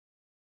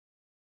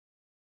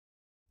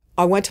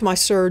I went to my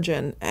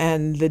surgeon,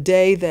 and the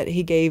day that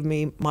he gave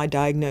me my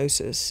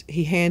diagnosis,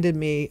 he handed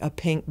me a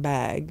pink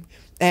bag.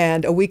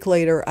 And a week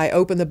later, I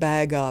opened the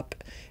bag up,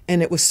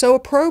 and it was so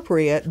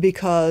appropriate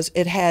because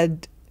it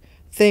had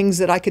things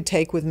that I could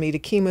take with me to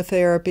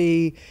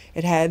chemotherapy.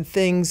 It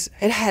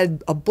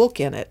had a book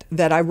in it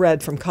that I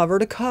read from cover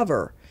to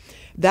cover.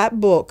 That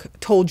book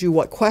told you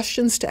what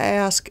questions to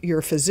ask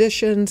your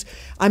physicians.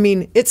 I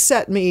mean, it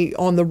set me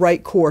on the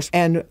right course.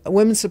 And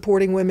Women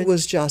Supporting Women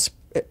was just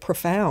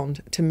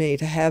profound to me,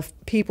 to have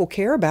people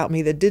care about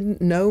me that didn't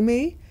know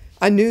me.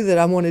 I knew that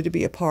I wanted to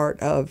be a part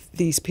of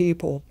these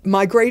people.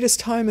 My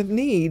greatest time of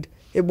need,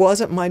 it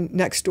wasn't my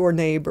next door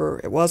neighbor,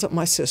 it wasn't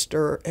my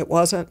sister, it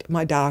wasn't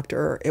my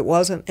doctor, it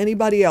wasn't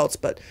anybody else,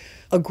 but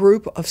a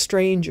group of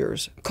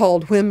strangers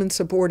called Women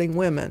Supporting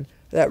Women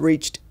that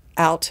reached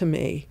out to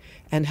me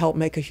and helped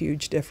make a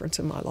huge difference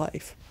in my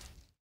life.